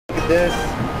this.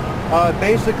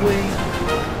 Basically,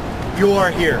 you are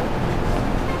here.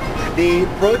 The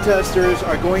protesters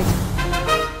are going to...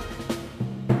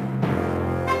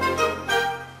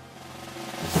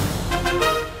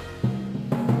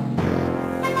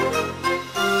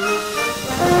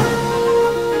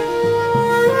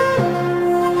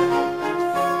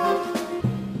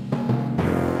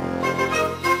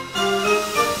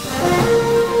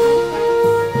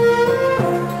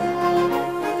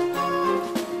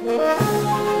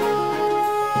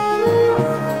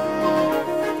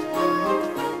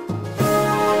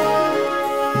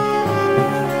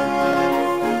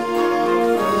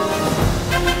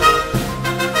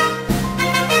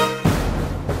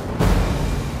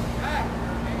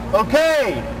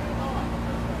 Okay,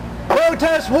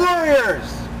 protest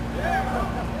warriors,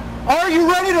 are you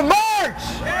ready to march?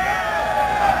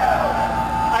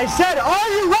 I said, are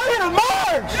you ready to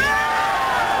march?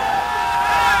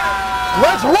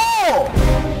 Let's roll!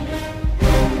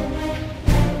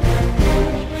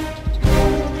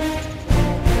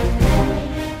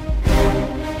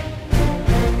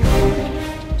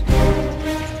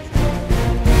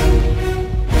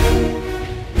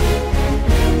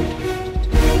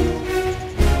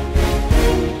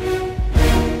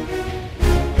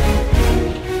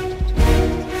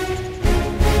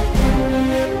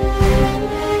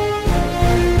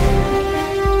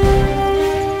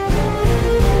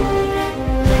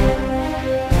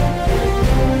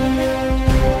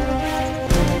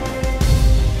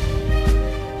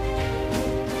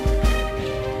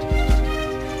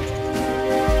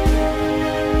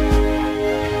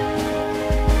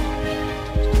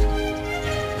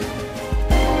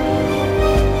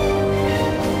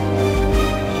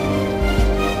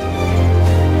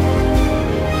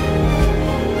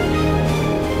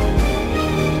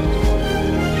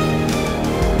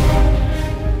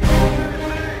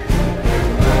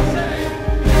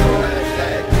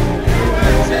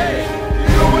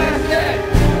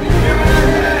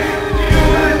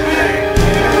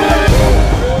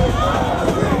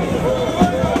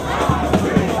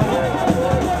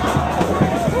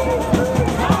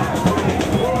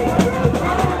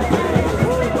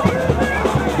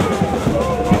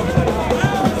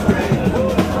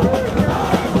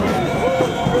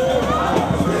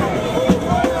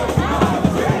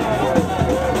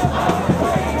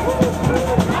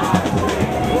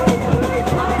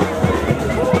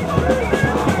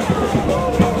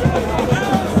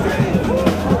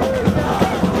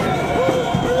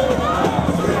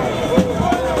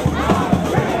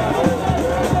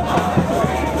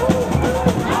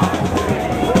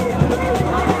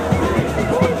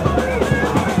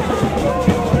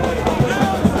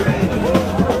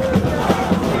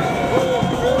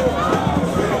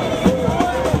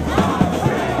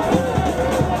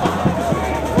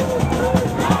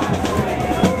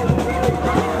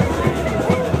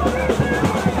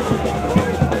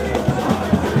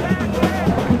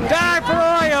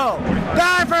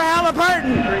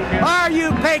 Are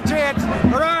you patriots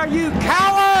or are you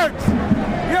cowards?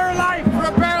 Your life for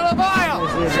a barrel of oil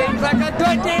seems like a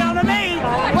good deal to me.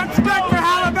 What's good for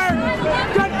Halliburton?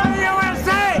 Good for the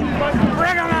USA.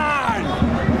 Bring them on.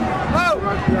 Oh,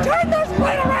 turn this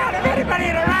plate around. If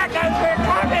anybody in Iraq knows we're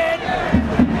coming.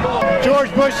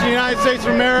 George Bush and the United States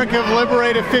of America have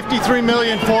liberated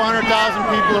 53,400,000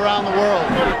 people around the world.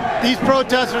 These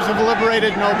protesters have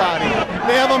liberated nobody.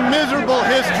 They have a miserable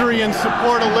history in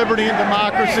support of liberty and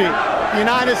democracy. The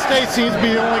United States seems to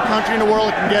be the only country in the world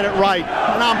that can get it right.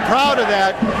 And I'm proud of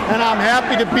that, and I'm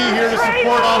happy to be here to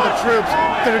support all the troops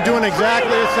that are doing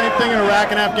exactly the same thing in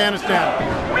Iraq and Afghanistan.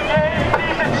 We gave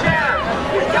peace a chance.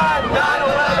 We got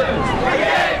 9/11. We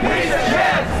gave peace a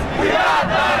chance. We got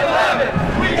 9/11.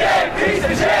 We gave peace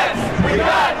a chance. We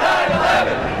got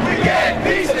 9/11. We gave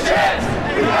peace a chance.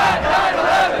 We got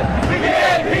 9/11. We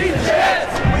gave peace a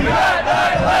chance. We got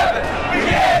 9/11. We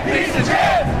gave peace a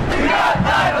chance. We got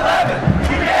 9/11.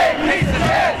 We gave peace a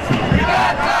chance. We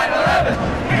got 9/11.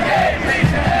 We gave peace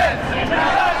a chance. We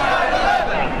got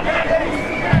 9/11.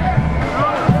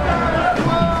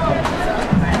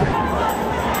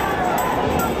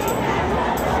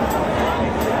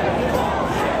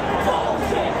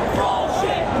 Bullshit!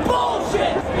 Bullshit!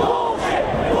 Bullshit!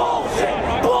 Bullshit!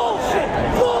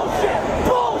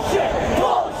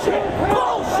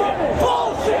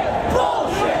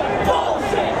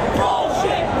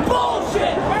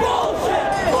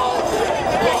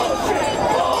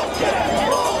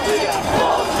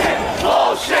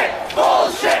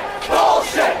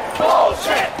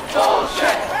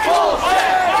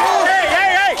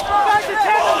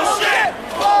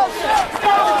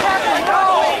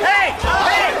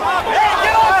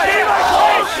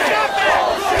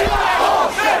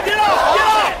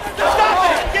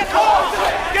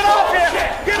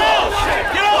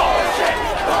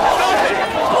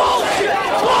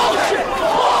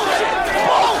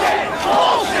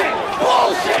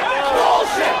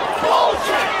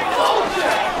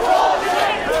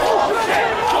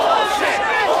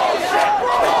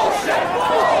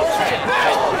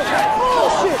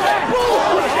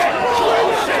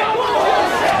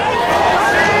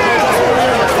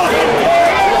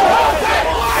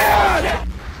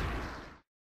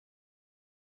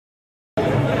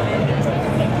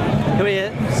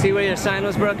 sign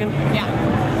was broken? Yeah.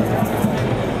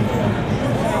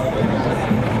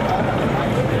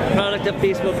 Product of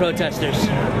peaceful protesters.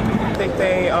 I think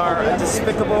they are a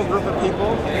despicable group of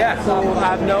people who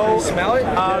have no,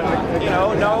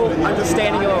 no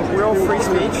understanding of real free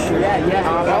speech.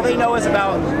 All they know is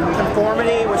about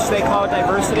conformity, which they call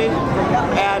diversity.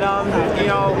 And,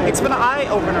 it's been an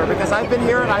eye-opener because I've been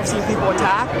here and I've seen people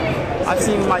attack. I've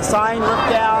seen my sign ripped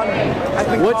down.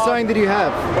 What sign did you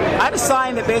have? I had a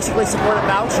sign that basically supported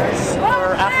vouchers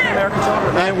for African-American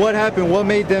children. And what happened? What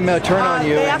made them turn on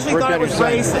you? They actually thought it was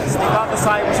racist. They thought the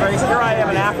sign was racist. Here I am,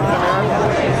 an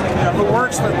African-American who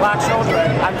works with black children.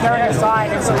 I'm carrying a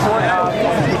sign in support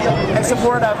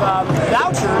of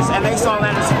vouchers, and they saw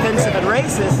that as offensive and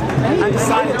racist. I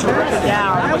decided to rip it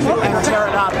down and tear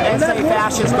it up and say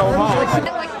fascists go home. Like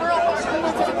real hard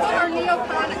to put our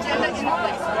neocon agenda in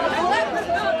place.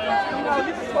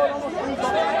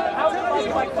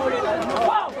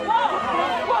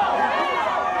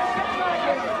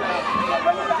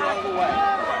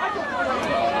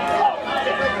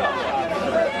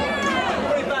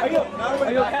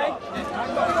 Are you okay?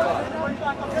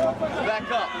 Back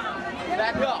up.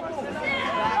 Back up.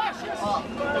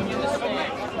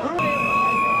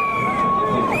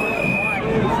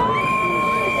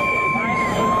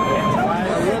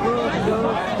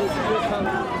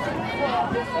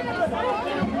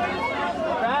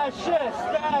 Fascist.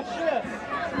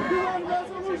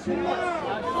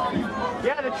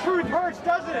 Yeah, the truth hurts,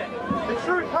 doesn't it? The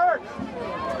truth hurts.